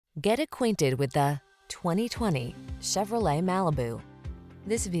Get acquainted with the 2020 Chevrolet Malibu.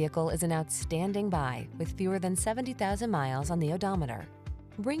 This vehicle is an outstanding buy with fewer than 70,000 miles on the odometer.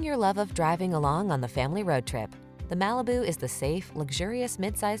 Bring your love of driving along on the family road trip. The Malibu is the safe, luxurious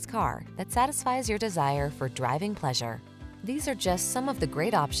midsize car that satisfies your desire for driving pleasure. These are just some of the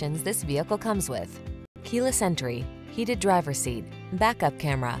great options this vehicle comes with: keyless entry, heated driver's seat, backup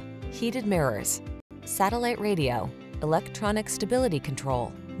camera, heated mirrors, satellite radio, electronic stability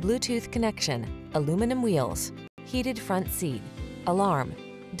control, Bluetooth connection, aluminum wheels, heated front seat, alarm.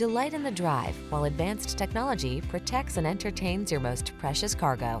 Delight in the drive while advanced technology protects and entertains your most precious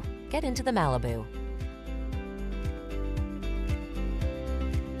cargo. Get into the Malibu.